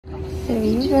Hey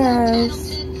you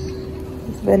guys,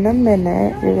 it's been a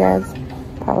minute. You guys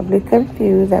probably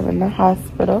confused. I'm in the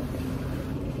hospital.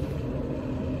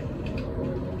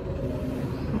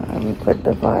 Let me put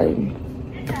the volume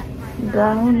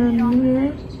down in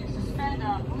here.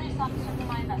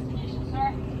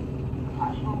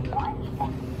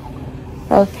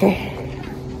 Okay.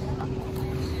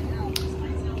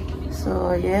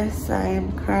 So yes, I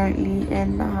am currently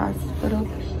in the hospital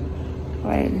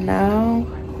right now.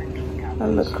 I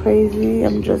look crazy.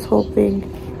 I'm just hoping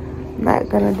I'm not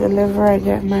gonna deliver. I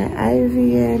got my IV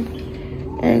in.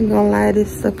 Ain't gonna lie,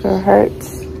 this sucker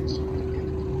hurts.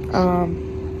 I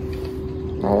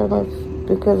don't know if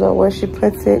because of where she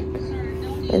puts it,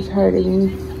 it's hurting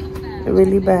me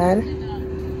really bad.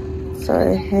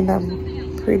 Sorry, and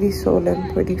I'm pretty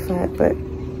swollen, pretty fat, but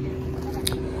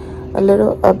a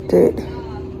little update.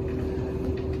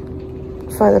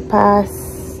 For the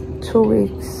past 2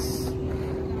 weeks,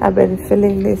 I've been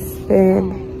feeling this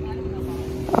pain.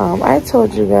 I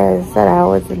told you guys that I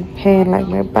was in pain, like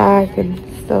my back and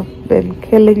stuff been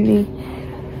killing me.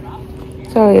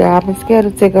 So yeah, I've been scared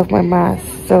to take off my mask.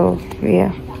 So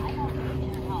yeah.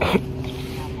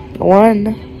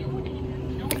 One,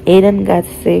 Aiden got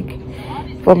sick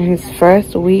from his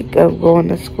first week of going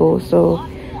to school. So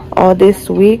all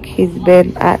this week he's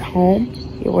been at home.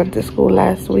 He went to school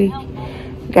last week,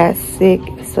 got sick,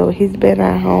 so he's been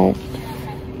at home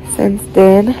since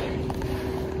then.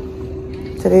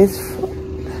 Today's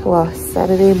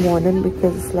Saturday morning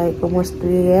because it's like almost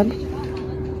 3 a.m.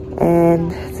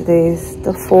 and today's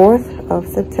the 4th of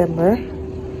September.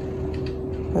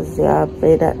 Cause yeah, I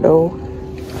may not know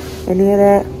any of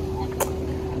that.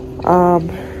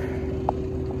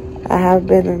 I have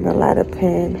been in a lot of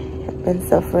pain. I've been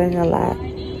suffering a lot.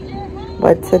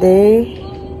 But today,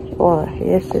 or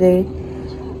yesterday,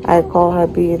 I called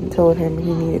hubby and told him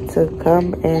he needed to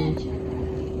come and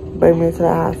bring me to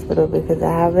the hospital because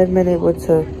I haven't been able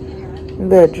to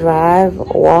either drive,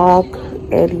 walk,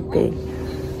 anything.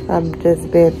 I've just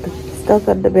been stuck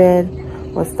on the bed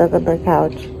or stuck on the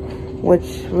couch,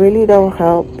 which really don't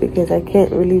help because I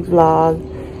can't really vlog.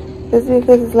 Just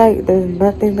because it's like there's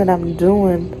nothing that I'm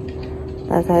doing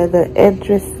that's either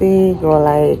interesting or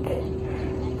like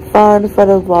fun for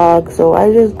the vlog, so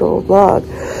I just don't vlog.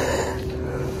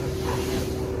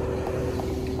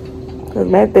 Cause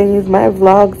my thing is my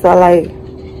vlogs are like,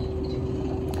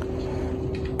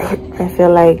 I feel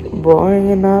like boring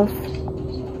enough.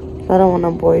 So I don't want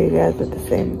to bore you guys with the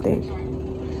same thing.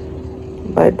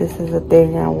 But this is a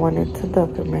thing I wanted to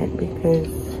document because,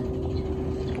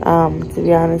 to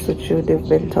be honest with you, they've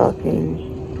been talking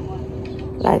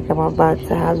like I'm about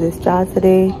to have this job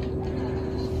today.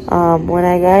 When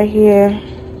I got here,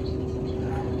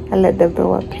 I let them know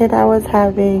what pain I was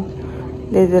having.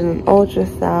 They did an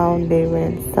ultrasound, they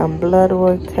ran some blood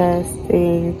work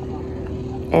testing,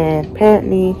 and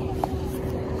apparently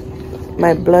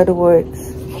my blood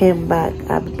works came back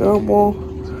abnormal.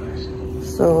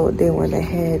 So they went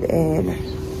ahead and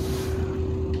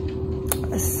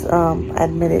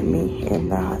admitted me in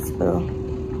the hospital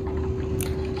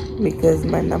because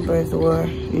my numbers were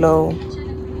low.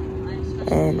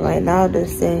 And right now they're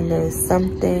saying there's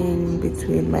something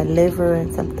between my liver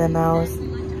and something else,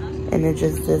 and it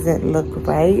just doesn't look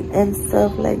right and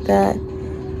stuff like that.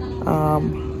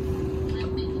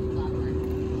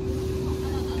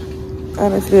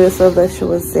 Honestly, the stuff that she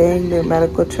was saying, the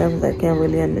medical terms, I can't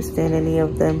really understand any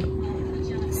of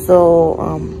them. So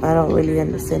I don't really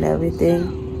understand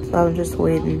everything. So I'm just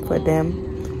waiting for them.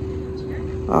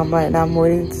 Right now I'm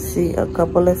waiting to see a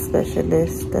couple of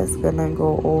specialists that's gonna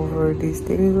go over these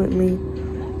things with me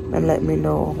and let me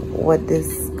know what this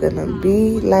is gonna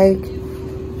be like.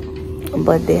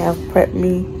 But they have prepped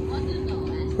me,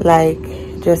 like,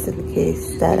 just in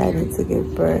case that I need to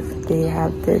give birth. They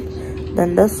have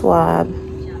done the swab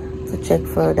to check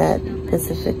for that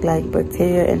specific, like,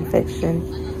 bacteria infection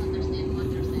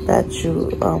that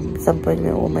you some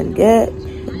pregnant women get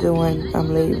during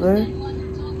labor.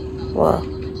 Well,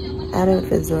 I don't know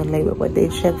if it's during labor, but they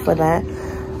check for that.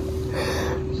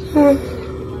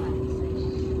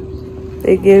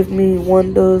 They gave me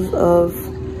 1 dose of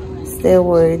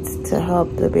steroids to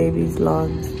help the baby's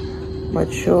lungs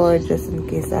mature, just in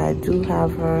case I do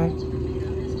have her.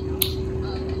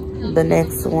 The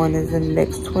next one is in the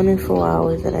next 24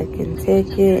 hours that I can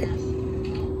take it.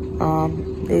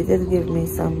 They did give me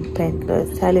some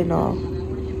painkillers, Tylenol,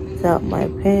 to help my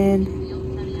pain.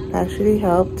 It actually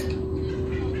helped.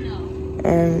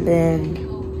 And then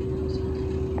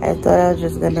I thought I was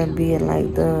just gonna be in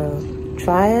like the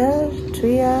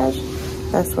triage.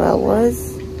 That's where I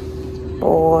was,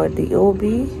 or the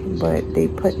OB, but they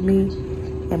put me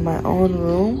in my own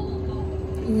room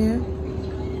here.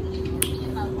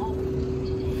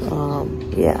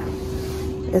 Yeah,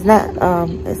 it's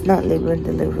not labor and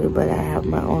delivery, but I have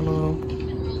my own room.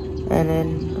 And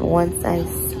then once I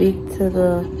speak to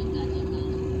the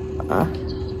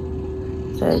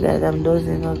sorry guys, I'm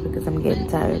dozing off because I'm getting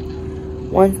tired.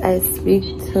 Once I speak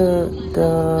to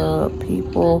the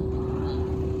people,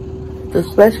 the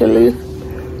specialists,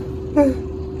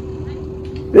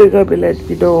 they're gonna be letting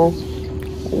me know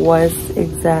what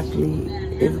exactly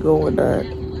is going on.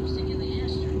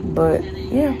 But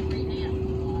yeah,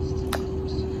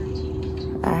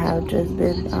 I have just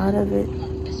been out of it.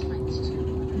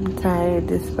 I'm tired.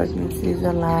 This pregnancy is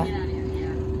a lot,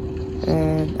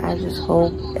 and I just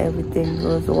hope everything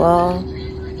goes well,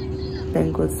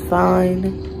 everything goes fine,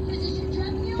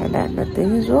 and that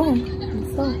nothing is wrong.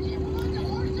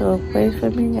 So pray for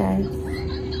me, guys.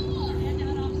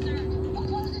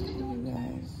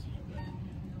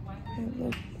 It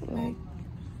looked like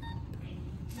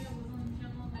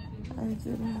I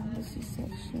didn't have the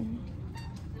C-section.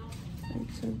 They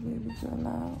took baby girl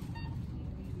out.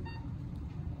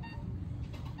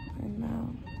 And now,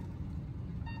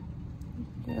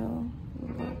 yo,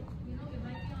 look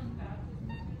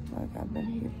like I've been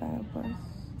hit by a bus.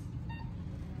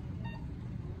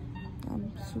 I'm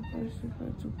super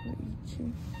duper itchy.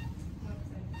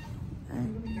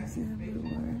 I'm easy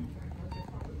everywhere.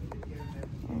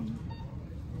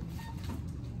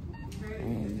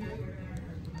 And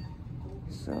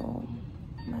so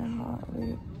my heart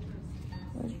rate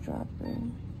was dropping.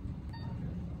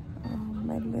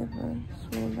 My liver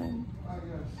swollen.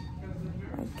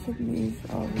 My kidneys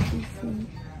are releasing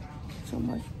too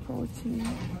much protein.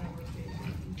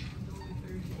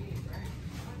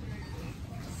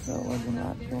 So it was a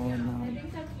lot going on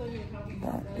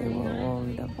that they were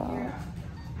worried about.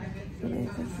 So they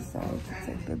just decided to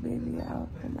take the baby out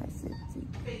for my safety.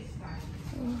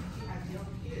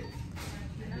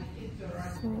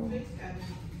 So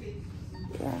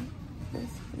yeah,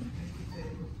 basically.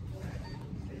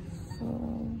 So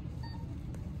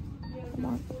I'm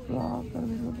on the vlog a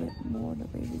little bit more. The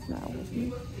baby's not with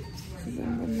me. She's in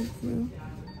the NICU.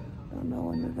 I don't know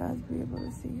when you guys be able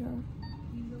to see her.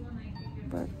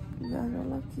 But you guys are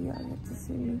lucky y'all get to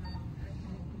see me.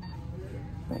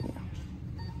 But yeah,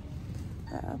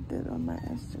 I update on my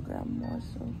Instagram more,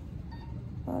 so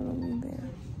follow me there.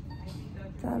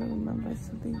 Try to remember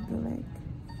to leave the link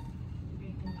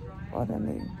or the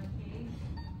link.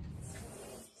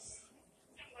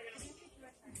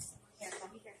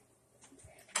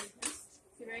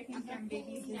 From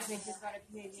babies, they just got a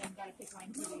baby and got to pick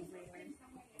mine 2 days later.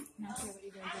 Not sure what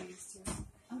you guys are used to.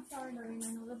 I'm sorry, Lorraine. I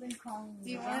know they've been calling me. Do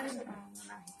you want to?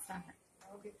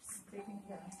 Okay, taking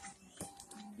care.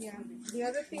 Yeah. The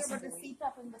other thing about the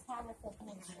CPAP and the pallet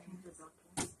separation.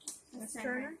 Miss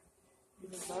Turner?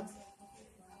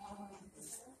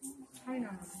 I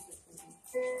know.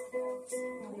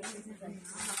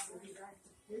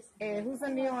 Who's the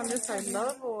Neo on this side?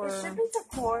 Love or? It should be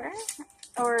Support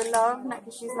or Love,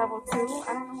 because she's level 2.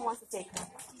 I don't know who wants to take her.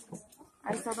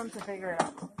 I told them to figure it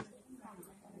out.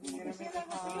 You guys figure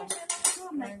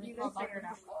it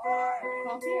out.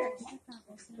 Call here.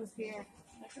 Who's here?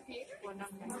 That's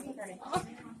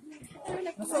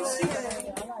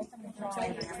okay.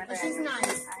 She's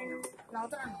nice. I know. La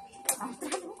otra no.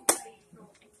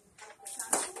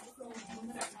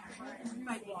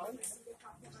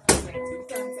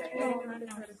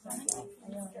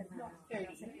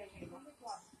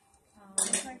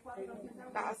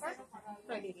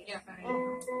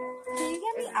 Can you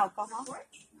get me alcohol,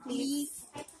 please?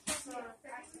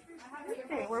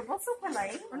 Okay, we're both so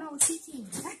polite. Oh no, CT.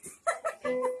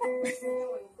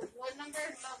 What number?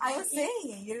 I was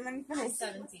saying, you didn't let me finish.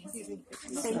 17.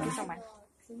 Thank you so much.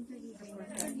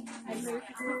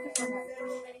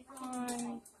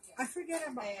 I forget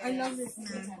about. I love this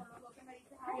man.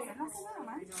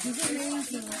 He's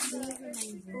amazing. He's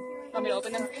amazing. Want me to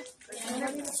open them for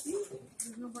you?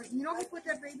 You know he put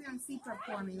that baby on CPAP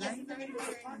for me, right?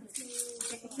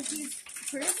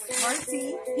 Chris? RT.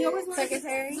 He always wanted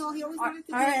Secretary. No, he always wanted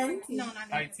to do RN. RT. No, not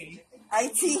IT.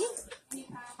 IT.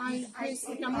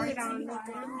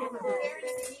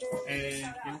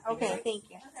 Okay, thank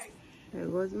you. There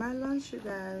goes my lunch, you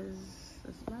guys.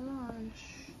 That's my lunch.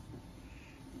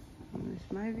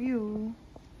 That's my view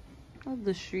of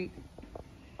the street.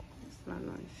 That's my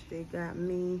lunch. They got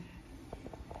me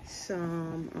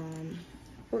some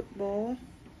football.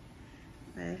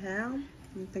 I have.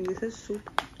 I think this is soup.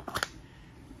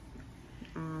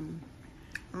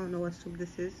 I don't know what soup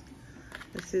this is.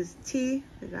 This is tea.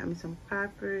 They got me some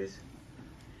crackers.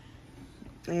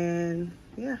 And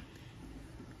yeah,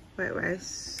 white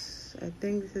rice. I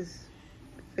think this is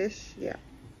fish, yeah,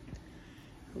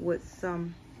 with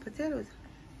some potatoes.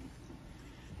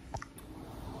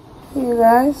 You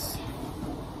guys,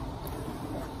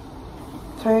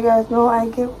 so you guys know I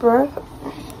give birth.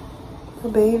 The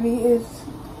baby is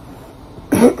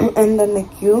in the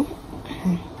NICU.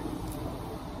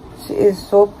 She is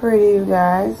so pretty, you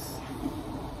guys.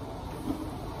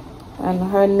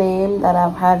 And her name that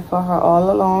I've had for her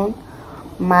all along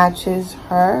matches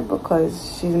her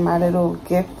because she's my little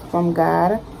gift from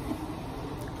God.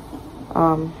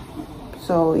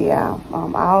 So yeah,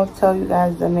 I'll tell you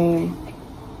guys the name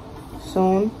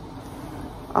soon.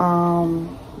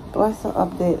 What's the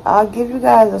update? I'll give you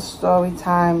guys a story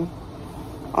time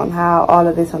on how all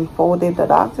of this unfolded. The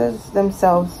doctors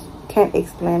themselves can't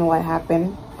explain what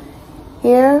happened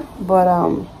here, but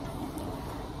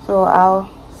so I'll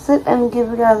sit and give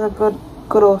you guys a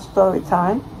good old story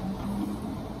time.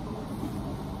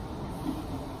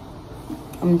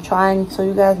 I'm trying, so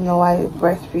you guys know I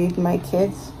breastfeed my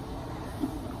kids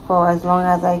for as long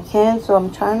as I can, so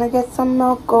I'm trying to get some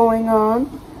milk going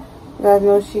on. You guys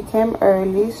know she came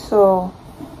early, so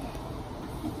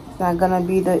it's not gonna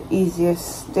be the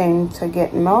easiest thing to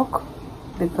get milk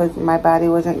because my body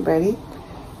wasn't ready,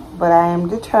 but I am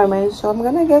determined, so I'm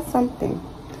gonna get something.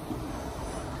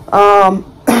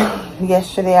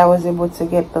 Yesterday I was able to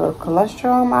get the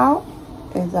cholesterol out,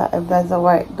 if that's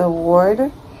the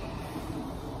word.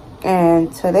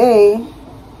 And today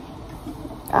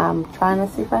I'm trying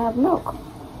to see if I have milk.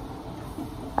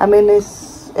 I mean,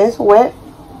 it's wet.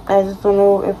 I just don't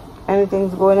know if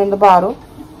anything's going in the bottle,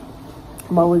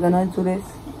 but we're gonna do this.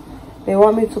 They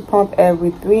want me to pump every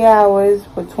 3 hours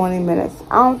for 20 minutes.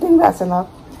 I don't think that's enough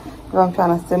if I'm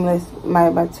trying to stimulate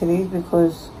my titties,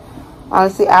 because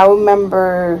honestly, I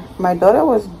remember my daughter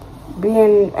was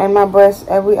being in my breast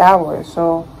every hour,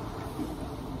 so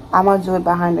I'm gonna do it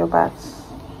behind their backs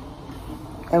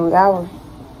every hour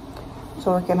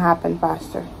so it can happen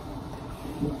faster.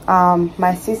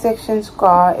 My C-section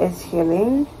scar is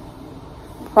healing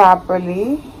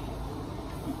properly,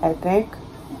 I think.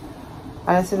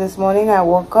 Honestly, this morning I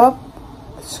woke up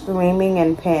screaming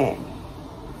in pain.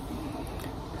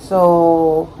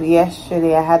 So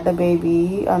yesterday I had the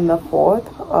baby on the 4th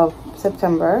of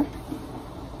September.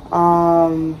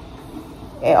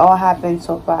 It all happened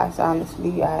so fast,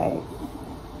 honestly.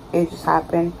 It just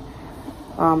happened.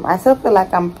 I still feel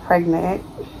like I'm pregnant,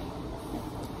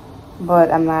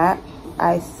 but I'm not.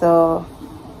 I still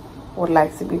would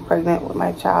like to be pregnant with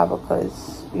my child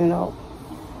because, you know,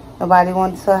 nobody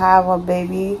wants to have a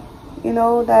baby, you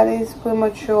know, that is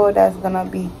premature, that's gonna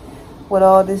be with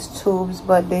all these tubes.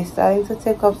 But they're starting to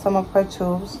take up some of her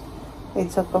tubes. They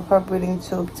took up her breathing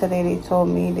tube today. They told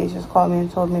me, they just called me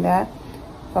and told me that.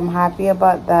 So I'm happy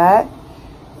about that.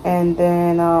 And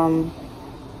then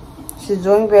she's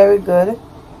doing very good.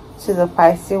 She's a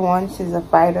feisty one. She's a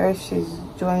fighter. She's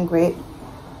doing great.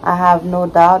 I have no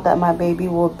doubt that my baby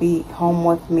will be home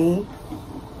with me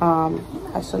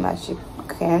as soon as she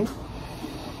can.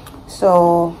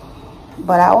 So,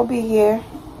 but I will be here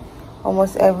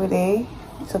almost every day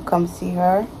to come see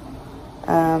her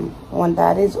when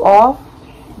that is off,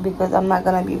 because I'm not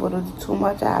gonna be able to do too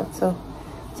much. I have to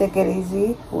take it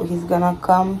easy. He's gonna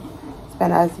come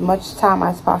spend as much time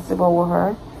as possible with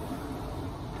her.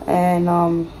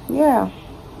 And yeah,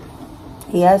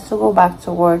 he has to go back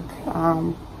to work.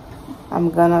 I'm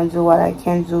gonna do what I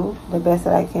can do, the best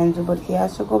that I can do, but he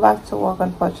has to go back to work,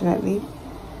 unfortunately.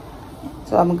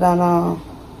 So I'm gonna,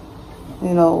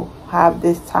 you know, have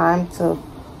this time to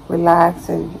relax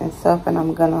and stuff, and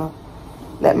I'm gonna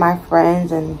let my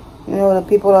friends and, you know, the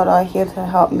people that are here to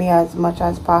help me as much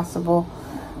as possible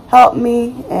help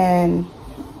me. And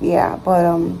yeah, but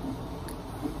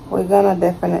we're gonna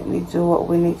definitely do what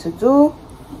we need to do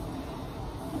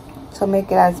to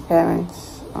make it as parents.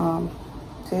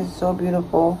 She's so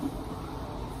beautiful.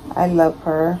 I love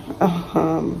her.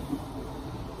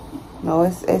 No,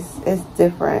 it's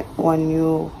different when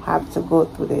you have to go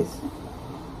through this.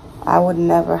 I would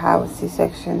never have a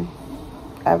C-section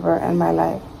ever in my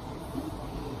life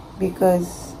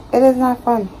because it is not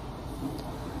fun.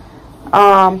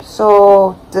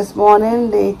 So this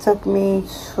morning they took me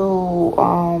to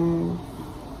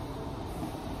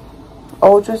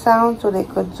ultrasound so they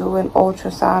could do an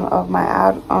ultrasound of my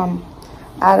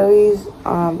arteries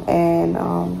and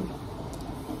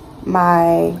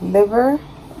my liver.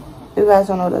 You guys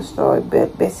don't know the story,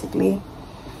 but basically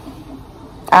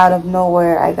out of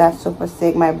nowhere I got super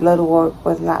sick. My blood work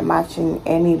was not matching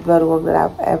any blood work that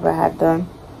I've ever had done.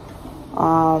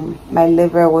 My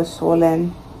liver was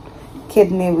swollen,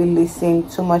 kidney releasing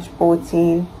too much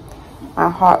protein, my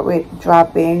heart rate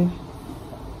dropping,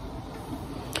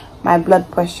 my blood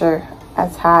pressure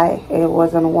as high. It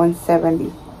was on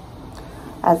 170,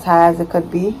 as high as it could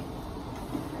be.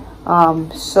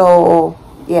 So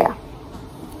yeah,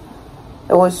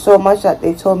 it was so much that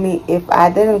they told me if I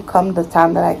didn't come the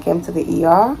time that I came to the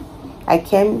ER, I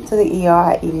came to the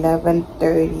ER at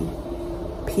 11:30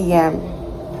 p.m.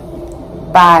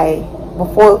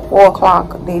 Before 4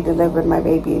 o'clock, they delivered my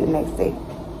baby the next day,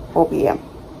 4 p.m.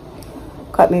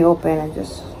 Cut me open and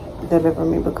just delivered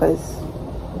me because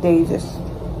they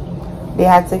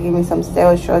had to give me some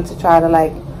steroids to try to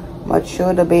like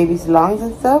mature the baby's lungs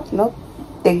and stuff. Nope.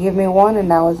 They gave me one and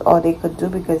that was all they could do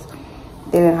because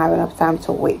they didn't have enough time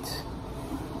to wait.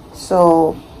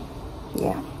 So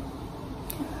yeah,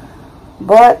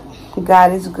 but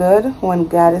God is good. When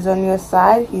God is on your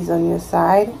side, he's on your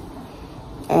side.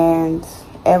 And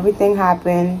everything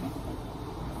happened.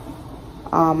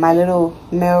 My little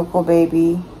miracle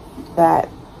baby that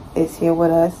is here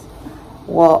with us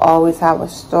will always have a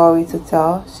story to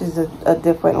tell. She's a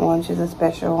different one. She's a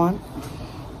special one.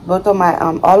 Both of my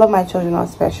all of my children are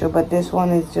special, but this one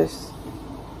is just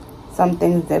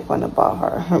something's different about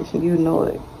her. You know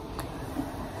it.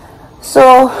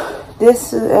 So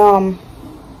this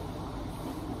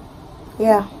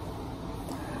yeah,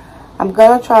 I'm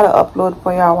gonna try to upload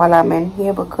for y'all while I'm in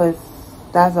here because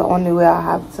that's the only way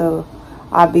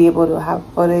I'll be able to have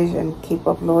footage and keep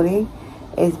uploading,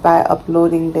 is by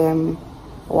uploading them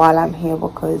while I'm here,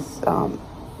 because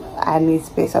I need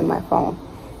space on my phone.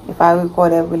 If I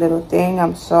record every little thing,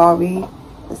 I'm sorry.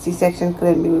 The C-section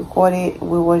couldn't be recorded.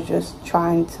 We were just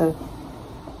trying to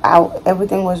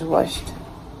everything was rushed.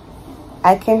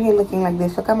 I came here looking like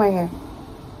this. Look at my hair.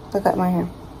 Look at my hair.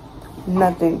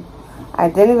 Nothing. I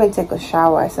didn't even take a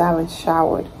shower. I still haven't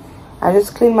showered. I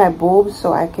just cleaned my boobs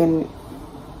so I can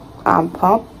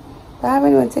pump. But I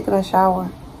haven't even taken a shower.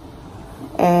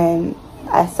 And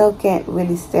I still can't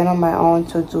really stand on my own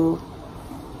to do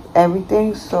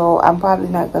everything. So I'm probably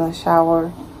not going to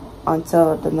shower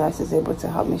until the nurse is able to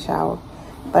help me shower.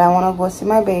 But I want to go see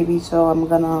my baby. So I'm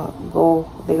going to go.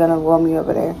 They're going to roll me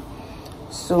over there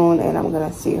soon. And I'm going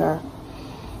to see her.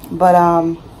 But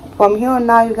from here on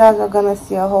now, you guys are going to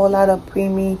see a whole lot of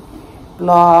preemie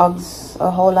vlogs, a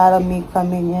whole lot of me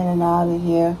coming in and out of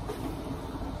here.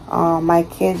 My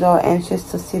kids are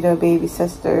anxious to see their baby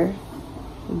sister,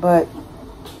 but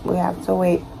we have to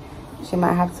wait. She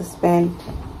might have to spend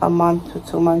a month to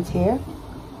 2 months here.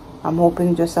 I'm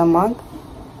hoping just a month.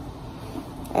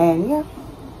 And yeah,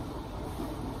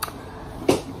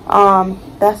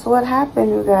 that's what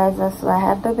happened, you guys. That's I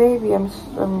had the baby.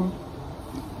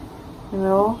 You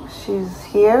know, she's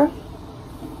here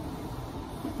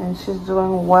and she's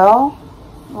doing well.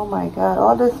 Oh my God,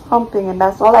 all this pumping, and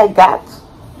that's all I got.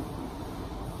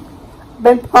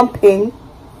 Been pumping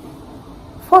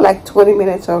for like 20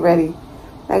 minutes already.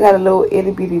 I got a little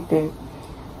itty bitty thing,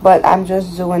 but I'm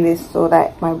just doing this so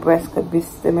that my breast could be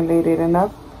stimulated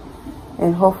enough,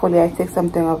 and hopefully I take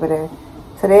something over there.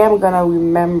 Today I'm gonna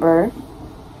remember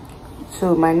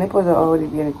to, my nipples are already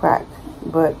being cracked,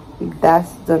 but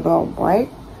that's the norm, right?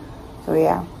 So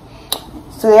yeah,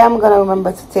 so today I'm gonna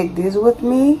remember to take these with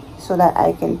me so that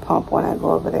I can pump when I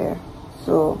go over there.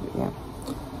 So yeah,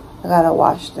 I gotta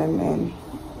wash them and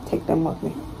take them with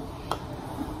me.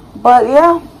 But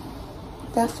yeah,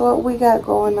 that's what we got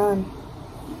going on.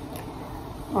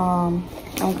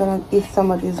 I'm gonna eat some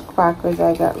of these crackers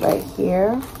I got right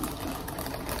here.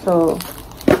 So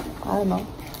I don't know,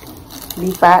 be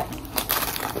fat.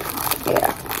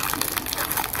 Yeah.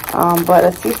 But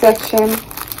a C-section,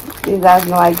 you guys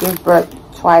know I gave birth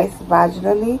twice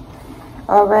vaginally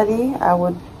already. I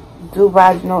would do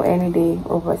vaginal any day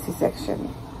over a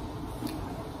C-section.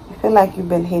 You feel like you've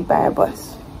been hit by a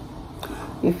bus.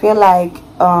 You feel like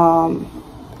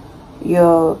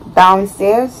your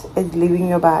downstairs is leaving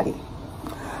your body.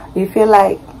 You feel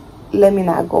like, let me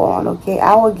not go on, okay?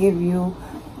 I will give you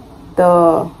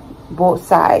the both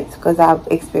sides because I've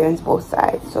experienced both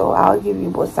sides. So I'll give you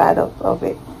both sides of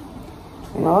it.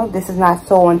 You know, this is not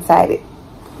so one-sided.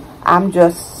 I'm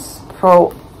just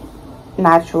pro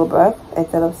natural birth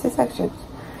instead of C-sections.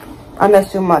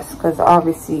 Unless you must, because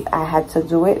obviously I had to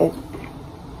do it. If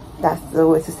that's the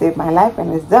way to save my life,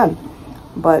 and it's done.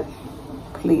 But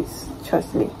please,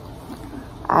 trust me.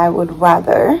 I would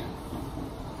rather,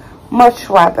 much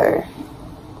rather,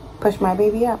 push my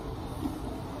baby out.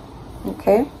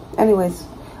 Okay? Anyways,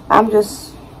 I'm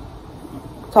just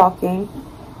talking.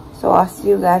 So I'll see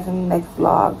you guys in the next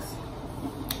vlogs.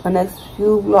 The next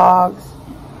few vlogs,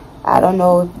 I don't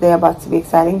know if they're about to be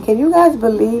exciting. Can you guys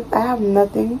believe I have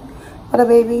nothing but a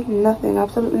baby? Nothing,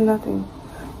 absolutely nothing.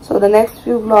 So So the next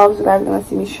few vlogs, you guys are gonna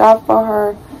see me shop for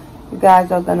her. You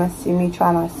guys are gonna see me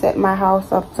trying to set my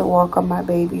house up to welcome my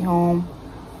baby home.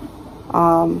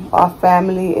 Our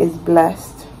family is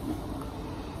blessed.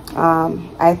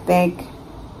 I think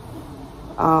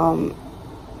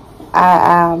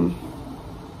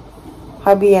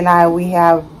hubby and I, we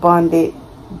have bonded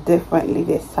differently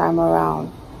this time around.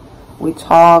 We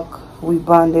talk, we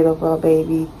bonded over a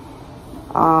baby.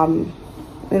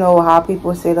 You know how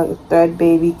people say that the third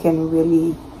baby can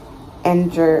really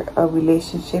injure a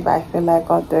relationship. I feel like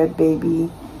our third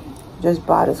baby just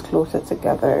brought us closer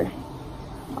together.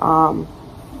 I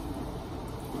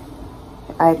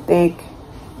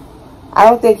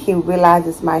don't think he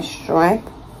realizes my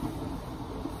strength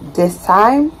this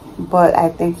time, but I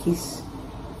think he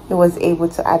was able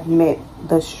to admit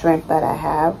the strength that I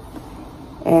have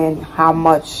and how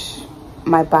much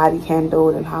my body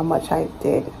handled and how much I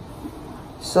did.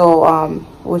 So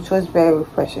which was very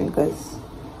refreshing, because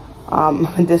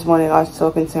this morning I was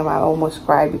talking to him, I almost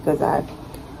cried because I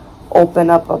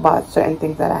opened up about certain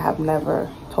things that I have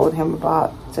never told him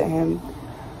about to him.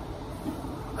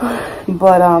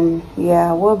 But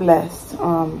yeah, we're blessed.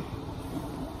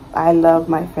 I love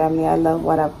my family. I love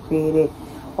what I've created.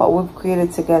 What we've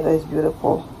created together is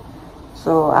beautiful.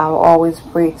 So I'll always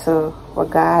pray for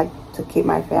God to keep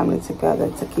my family together,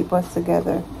 to keep us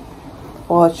together,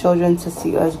 for our children to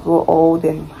see us grow old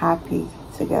and happy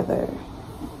together.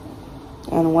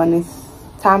 And when it's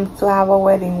time to have a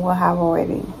wedding, we'll have a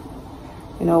wedding.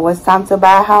 You know, when it's time to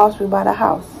buy a house, we buy a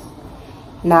house.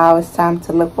 Now it's time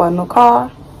to look for a new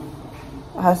car,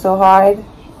 hustle hard,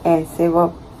 and save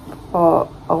up for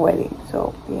a wedding.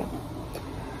 So yeah.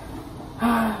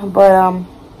 But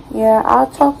yeah, I'll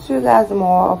talk to you guys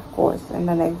more, of course, in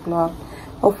the next vlog.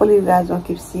 Hopefully you guys don't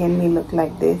keep seeing me look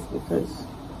like this, because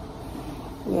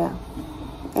yeah.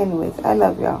 Anyways, I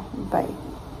love y'all. Bye.